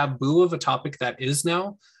how taboo of a topic that is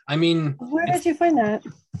now? Where did you find that?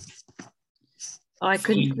 Oh, I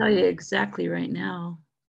couldn't tell you exactly right now.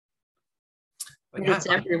 But it's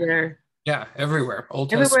everywhere. Yeah, everywhere.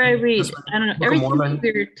 Old Testament, everywhere I read. I don't know. Everything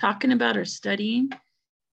we're talking about or studying,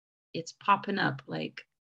 it's popping up, like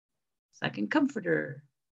Second Comforter,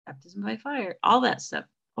 baptism by fire, all that stuff.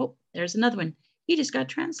 Oh, there's another one. He just got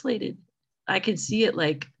translated. I can see it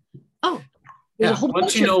like, there's a whole bunch.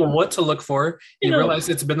 Once you know what to look for, you realize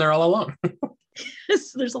it's been there all along.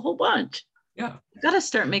 There's a whole bunch. Yeah. You've got to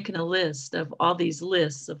start making a list of all these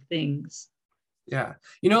lists of things. Yeah.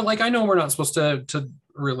 I know we're not supposed to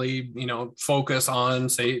really, focus on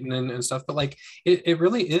Satan and stuff, but like it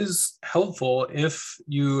really is helpful if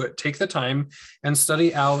you take the time and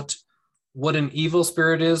study out what an evil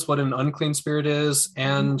spirit is, what an unclean spirit is,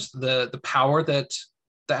 and the power that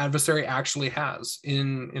the adversary actually has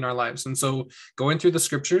in our lives. And so going through the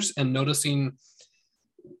scriptures and noticing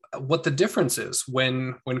what the difference is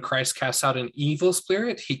when Christ casts out an evil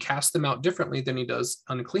spirit, he casts them out differently than he does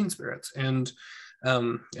unclean spirits. And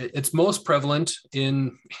it's most prevalent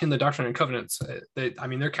in the Doctrine and Covenants.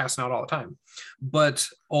 They're casting out all the time. But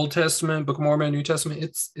Old Testament, Book of Mormon, New Testament,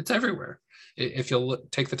 it's everywhere. If you'll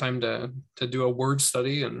take the time to do a word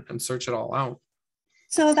study and search it all out.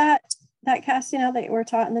 So that casting out that we're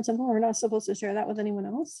taught in the temple, we're not supposed to share that with anyone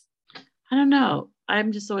else? I don't know.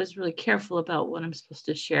 I'm just always really careful about what I'm supposed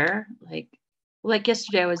to share. Like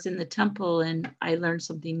yesterday, I was in the temple and I learned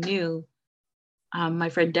something new. My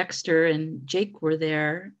friend Dexter and Jake were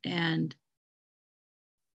there, and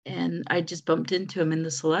I just bumped into him in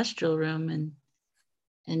the celestial room,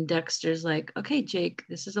 and Dexter's like, okay, Jake,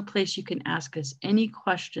 this is a place you can ask us any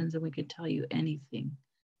questions and we can tell you anything.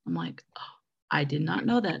 I'm like, I did not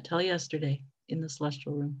know that till yesterday in the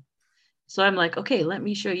celestial room. So I'm like, okay, let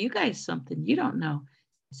me show you guys something you don't know.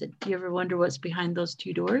 I said, do you ever wonder what's behind those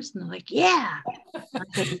two doors? And they're like, yeah. I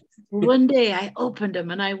said, one day I opened them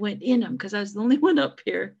and I went in them because I was the only one up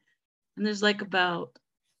here. And there's like about,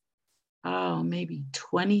 maybe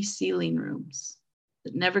 20 ceiling rooms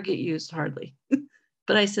that never get used hardly.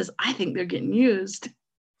 But I says, I think they're getting used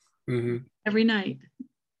every night.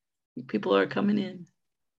 People are coming in.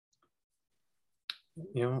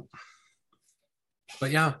 Yeah.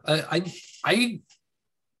 But yeah,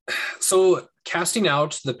 so casting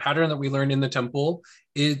out, the pattern that we learned in the temple,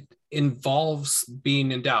 it involves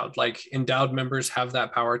being endowed. Like endowed members have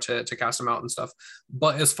that power to cast them out and stuff.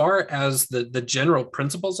 But as far as the general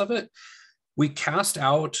principles of it, we cast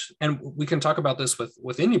out, and we can talk about this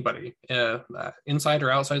with anybody, inside or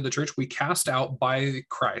outside the church, we cast out by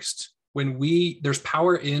Christ. There's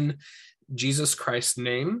power in Jesus Christ's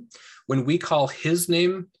name. When we call his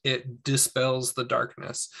name, it dispels the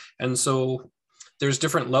darkness. And so there's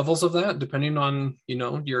different levels of that depending on,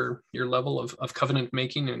 your level of covenant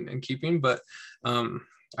making and keeping. But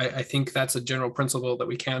I think that's a general principle that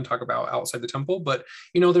we can talk about outside the temple. But,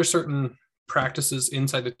 there's certain practices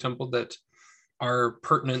inside the temple that are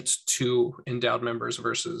pertinent to endowed members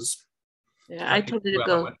versus. Yeah, I told you to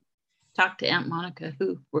go talk to Aunt Monica,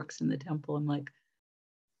 who works in the temple. I'm like,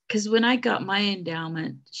 because when I got my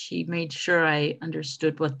endowment, she made sure I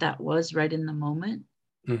understood what that was right in the moment.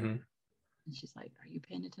 Mm-hmm. And she's like, are you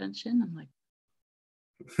paying attention? I'm like,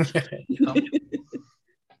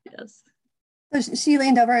 yes. So she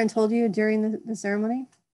leaned over and told you during the ceremony?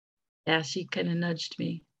 Yeah, she kind of nudged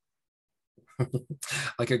me.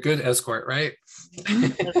 Like a good escort, right?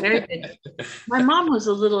 Yeah, very good. My mom was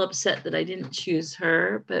a little upset that I didn't choose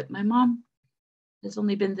her, but my mom has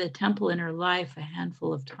only been to the temple in her life a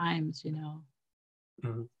handful of times,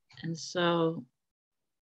 Mm-hmm. And so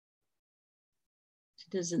she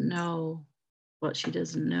doesn't know what she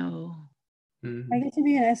doesn't know. I get to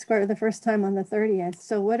be an escort the first time on the 30th.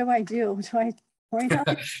 So what do I do? Do I point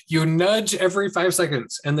out? You nudge every 5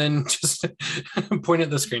 seconds and then just point at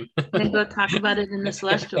the screen. And go talk about it in the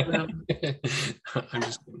celestial room. I'm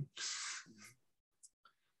just kidding.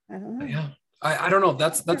 I don't know. Yeah. I don't know.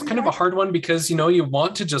 That's kind of a hard one because, you know, you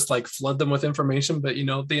want to just like flood them with information, but, you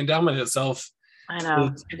know, the endowment itself I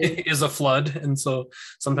know is a flood. And so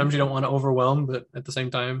sometimes you don't want to overwhelm, but at the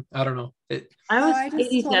same time, I don't know. I was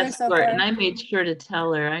Katie's escort and I made sure to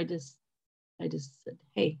tell her, I just said,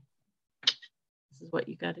 hey, this is what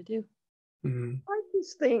you got to do. Mm-hmm. I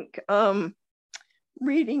just think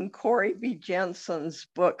reading Corey B. Jensen's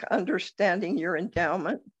book, Understanding Your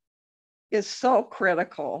Endowment, is so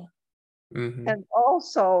critical. Mm-hmm. And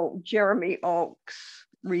also Jeremy Oakes,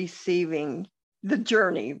 Receiving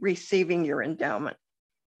Your Endowment,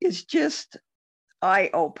 is just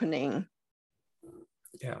eye-opening.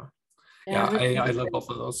 Yeah. I love both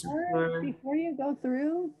of those. Before you go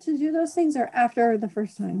through to do those things or after the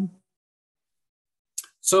first time?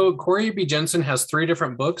 So Corey B. Jensen has 3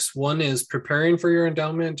 different books. One is Preparing for Your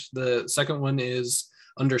Endowment. The second one is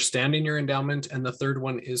Understanding Your Endowment. And the third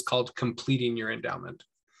one is called Completing Your Endowment.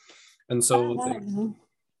 And so,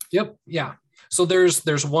 yep. Yeah. So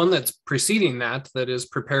there's one that's preceding that is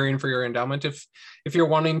Preparing for Your Endowment. If you're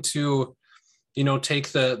wanting to, you know, take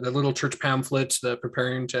the little church pamphlet, the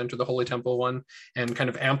Preparing to Enter the Holy Temple one, and kind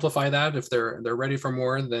of amplify that, if they're ready for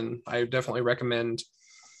more, then I definitely recommend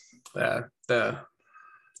the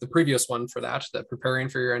previous one for that, the Preparing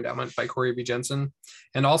for Your Endowment by Corey B. Jensen.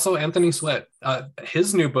 And also Anthony Sweat.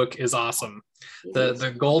 His new book is awesome.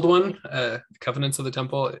 The gold one, Covenants of the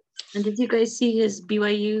Temple. And did you guys see his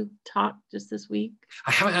BYU talk just this week?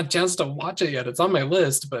 I haven't had a chance to watch it yet. It's on my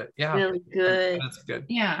list, but yeah. Really good. That's good.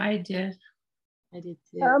 Yeah, I did. I did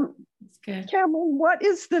too. It's good. Cameron, what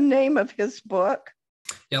is the name of his book?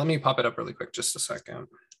 Yeah, let me pop it up really quick, just a second.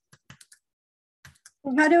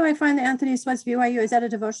 How do I find the Anthony Sweat's BYU? Is that a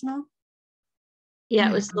devotional? Yeah,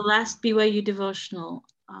 it was the last BYU devotional.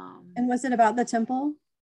 And was it about the temple?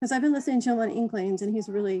 Because I've been listening to him on Inklings and he's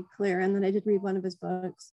really clear. And then I did read one of his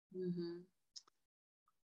books. Mm-hmm.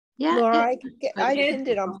 Yeah, Laura, I pinned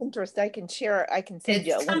it on Pinterest. I can share. I can send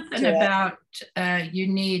you a link something to about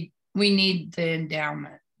we need the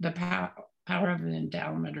endowment, the power of the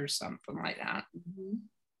endowment, or something like that. Mm-hmm.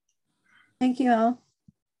 Thank you, Elle.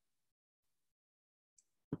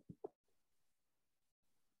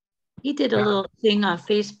 He did a little thing on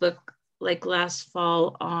Facebook like last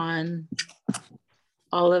fall on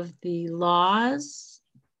all of the laws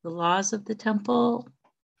of the temple.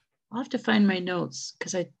 I'll have to find my notes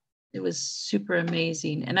because it was super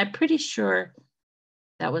amazing. And I'm pretty sure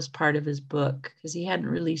that was part of his book because he hadn't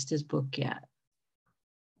released his book yet.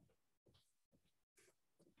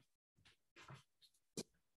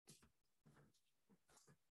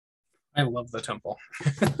 I love the temple.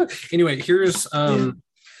 Anyway, here's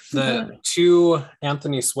the 2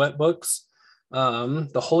 Anthony Sweat books, the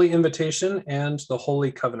Holy Invitation and the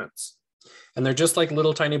Holy Covenants. And they're just like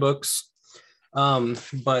little tiny books.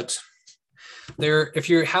 But if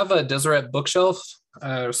you have a Deseret Bookshelf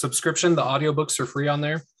subscription, the audiobooks are free on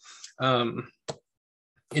there.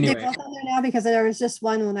 Anyway. They're both on there now because there was just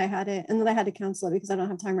one when I had it, and then I had to cancel it because I don't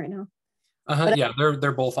have time right now. Yeah,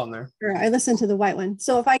 they're both on there. I listened to the white one.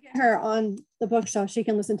 So if I get her on the bookshelf, she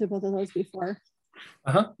can listen to both of those before.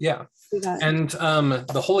 Yeah. And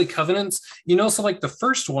the Holy Covenants, you know, so like the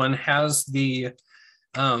first one has the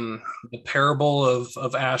parable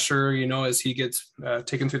of Asher, you know, as he gets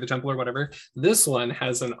taken through the temple or whatever. This one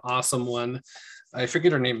has an awesome one. I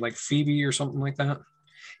forget her name, like Phoebe or something like that.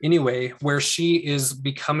 Anyway, where she is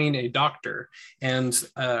becoming a doctor, and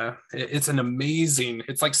it's an amazing,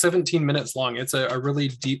 it's like 17 minutes long. It's a really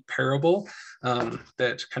deep parable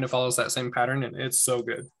that kind of follows that same pattern, and it's so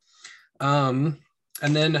good.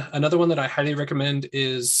 And then another one that I highly recommend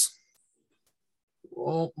is,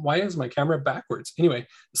 well, why is my camera backwards? Anyway,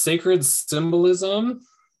 Sacred Symbolism.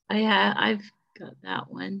 I've got that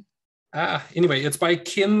one. Anyway, it's by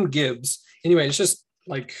Kim Gibbs. Anyway, it's just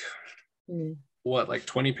like like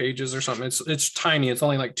 20 pages or something. It's tiny. It's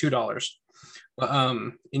only like $2. But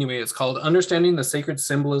anyway, it's called Understanding the Sacred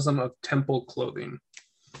Symbolism of Temple Clothing.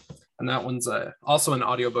 And that one's also an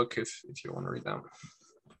audiobook if you want to read that.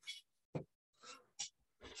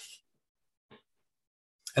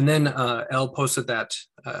 And then Elle posted that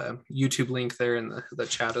YouTube link there in the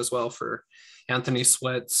chat as well for Anthony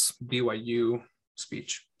Sweat's BYU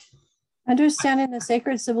speech. Understanding the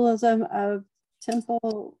Sacred Symbolism of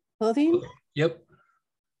Temple Clothing? Yep.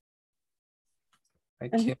 I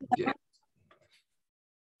can't get.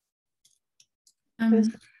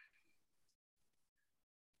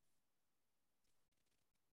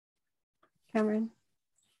 Cameron?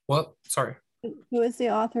 What? Sorry. Who is the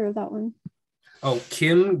author of that one? Oh,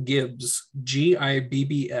 Kim Gibbs,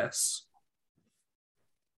 Gibbs.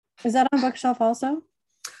 Is that on Bookshelf also?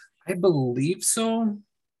 I believe so.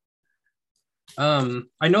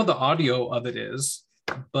 I know the audio of it is,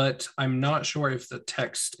 but I'm not sure if the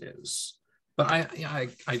text is. But I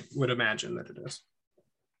would imagine that it is.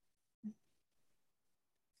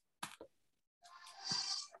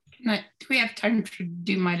 Do we have time to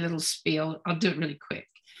do my little spiel? I'll do it really quick.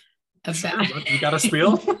 Sure, you got a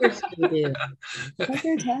spiel? Take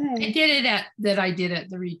your time. I did it at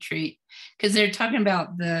the retreat because they're talking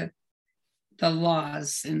about the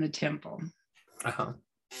laws in the temple.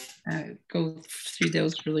 Go through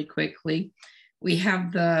those really quickly. We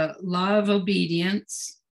have the law of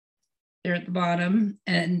obedience there at the bottom,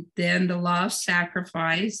 and then the law of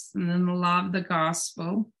sacrifice, and then the law of the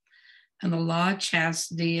gospel, and the law of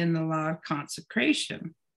chastity, and the law of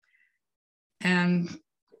consecration. And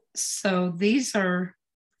so these are,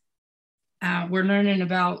 we're learning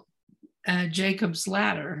about Jacob's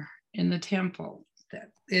ladder in the temple.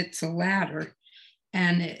 That it's a ladder,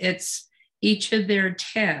 and it's each of their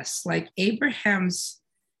tests. Like Abraham's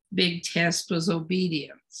big test was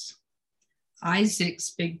obedience.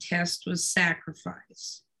 Isaac's big test was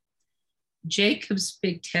sacrifice. Jacob's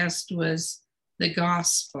big test was the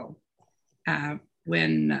gospel.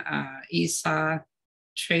 When Esau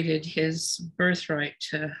traded his birthright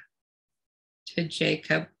to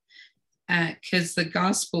Jacob, because the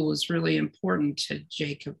gospel was really important to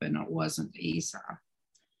Jacob and it wasn't Esau.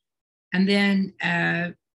 And then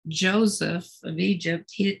Joseph of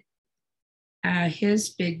Egypt, his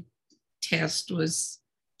big test was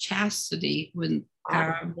chastity when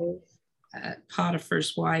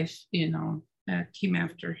Potiphar's wife, came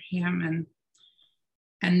after him.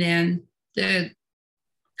 And then the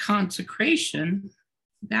consecration,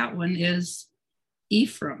 that one is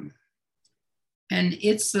Ephraim. And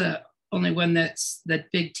it's the only one that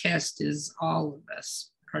big test is all of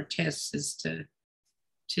us. Our test is to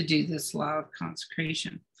do this law of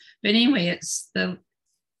consecration. But anyway, it's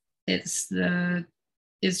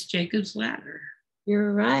Jacob's ladder.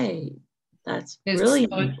 You're right. That's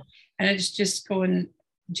brilliant. And it's just going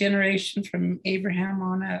generation from Abraham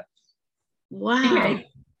on up. Wow. Anyway,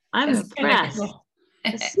 I'm impressed. Cool.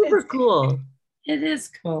 It's super cool. It is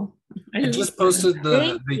cool. I just posted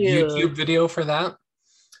the YouTube video for that.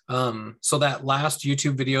 So that last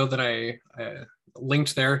YouTube video that I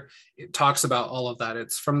linked there, it talks about all of that.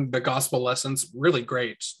 It's from the Gospel Lessons, really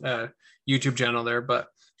great YouTube channel there, but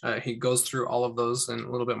he goes through all of those in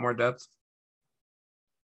a little bit more depth.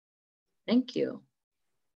 Thank you.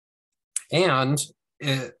 And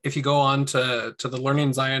if you go on to the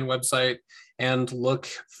Learning Zion website and look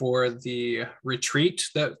for the retreat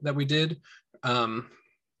that we did,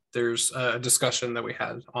 there's a discussion that we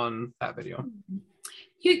had on that video.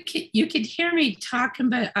 You could hear me talking,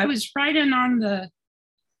 but I was writing on the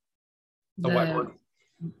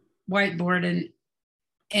whiteboard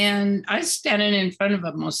and I was standing in front of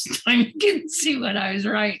it most of the time. You couldn't see what I was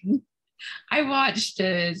writing. I watched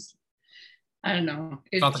it. I don't know.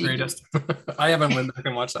 It's not the greatest. I haven't went back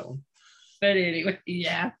and watched that one. But anyway,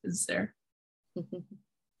 yeah, it's there.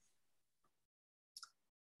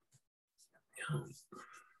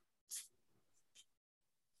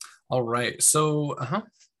 All right. So,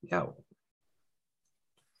 yeah.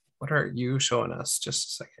 What are you showing us? Just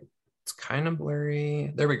a second. It's kind of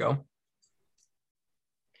blurry. There we go.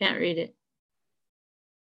 Can't read it.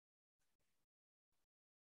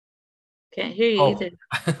 Can't hear you either.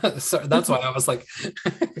 Sorry, that's why I was like.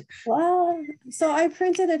 Well, so I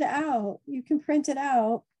printed it out. You can print it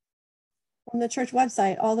out on the church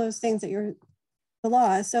website, all those things that the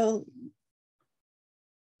law. So,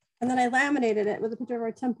 and then I laminated it with a picture of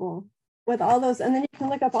our temple with all those, and then you can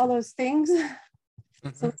look up all those things.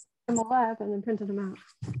 So it's on the left and then printed them out.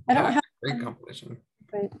 I don't have great compilation.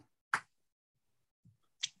 Right.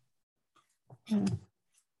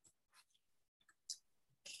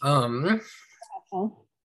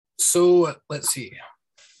 So let's see.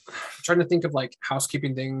 I'm trying to think of like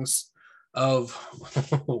housekeeping things of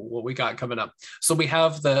what we got coming up. So we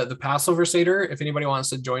have the Passover Seder. If anybody wants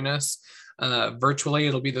to join us virtually,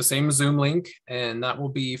 it'll be the same Zoom link, and that will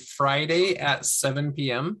be Friday at 7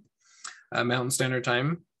 p.m. Mountain Standard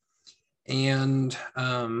Time. And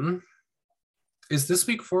is this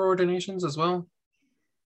week for ordinations as well?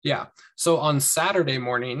 Yeah. So on Saturday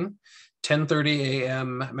morning, 10:30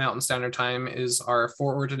 a.m. Mountain Standard Time is our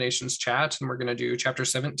For Ordinations chat, and we're going to do chapter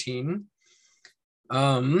 17.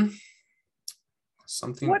 Something.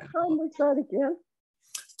 What time was that again?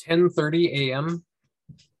 10:30 a.m.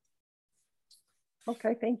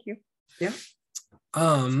 Okay, thank you. Yeah.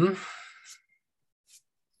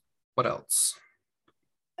 What else?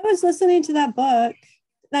 I was listening to that book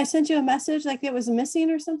and I sent you a message like it was missing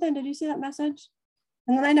or something. Did you see that message?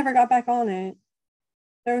 And then I never got back on it.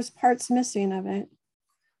 There was parts missing of it.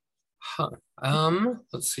 Huh.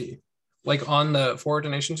 Let's see. Like on the 4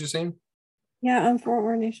 ordinations, you're saying? Yeah, on 4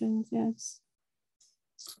 ordinations, yes.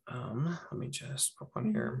 Let me just put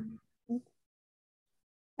one here.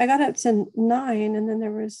 I got up to 9 and then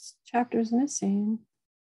there was chapters missing.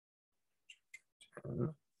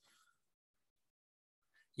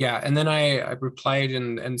 Yeah, and then I replied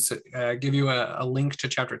and give you a link to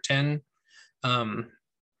chapter 10.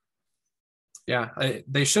 Yeah,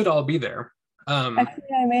 they should all be there. Actually,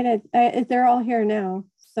 I made it. They're all here now.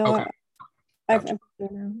 So okay. Gotcha.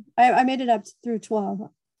 I made it up through 12.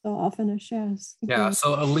 So I'll finish, yes. Yeah,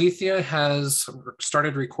 so Alethea has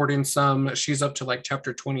started recording some. She's up to like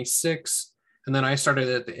chapter 26. And then I started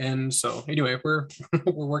at the end. So anyway, we're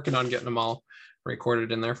working on getting them all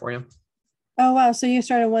recorded in there for you. Oh, wow. So you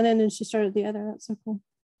started one end and she started the other. That's so cool.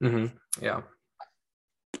 Mm-hmm. Yeah.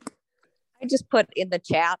 I just put in the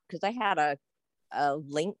chat because I had a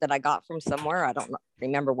link that I got from somewhere. I don't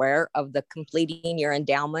remember where, of the Completing Your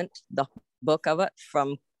Endowment, the book of it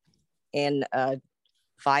from in a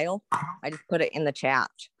file. I just put it in the chat.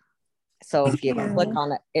 So if you click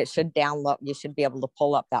on it, it should download. You should be able to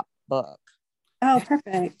pull up that book. Oh,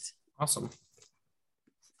 perfect. Awesome.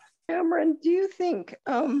 Cameron, do you think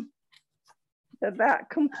that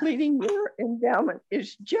Completing Your Endowment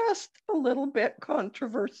is just a little bit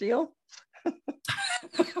controversial?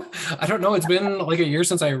 I don't know. It's been like a year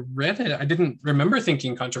since I read it. I didn't remember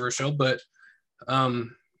thinking controversial, but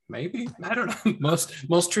maybe. I don't know.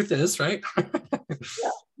 Most truth is, right?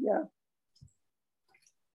 Yeah.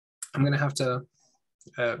 I'm gonna have to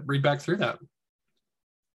read back through that.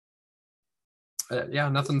 Yeah,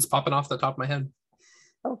 nothing's popping off the top of my head.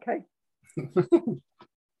 Okay.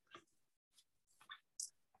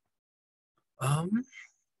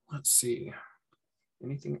 Let's see.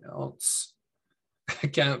 Anything else? I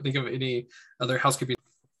can't think of any other housekeeping.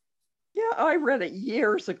 Yeah, I read it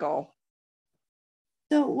years ago.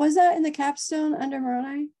 So was that in the capstone under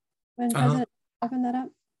Moroni when President opened that up?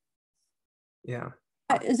 Yeah.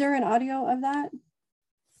 Is there an audio of that?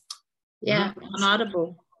 Yeah, on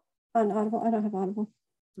Audible. On Audible? I don't have Audible.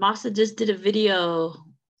 Masa just did a video.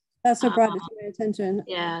 That's what brought it to my attention.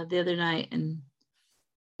 Yeah, the other night, and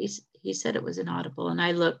he said it was an Audible, and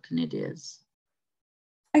I looked, and it is.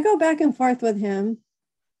 I go back and forth with him.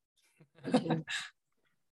 Okay.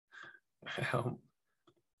 I don't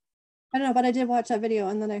know, but I did watch that video,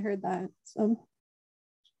 and then I heard that. So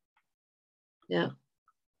yeah,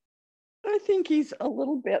 I think he's a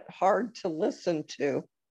little bit hard to listen to.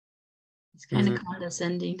 It's kind of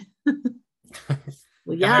condescending.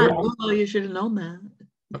 Well, yeah, you should have known that.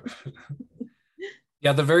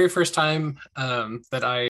 Yeah, the very first time that I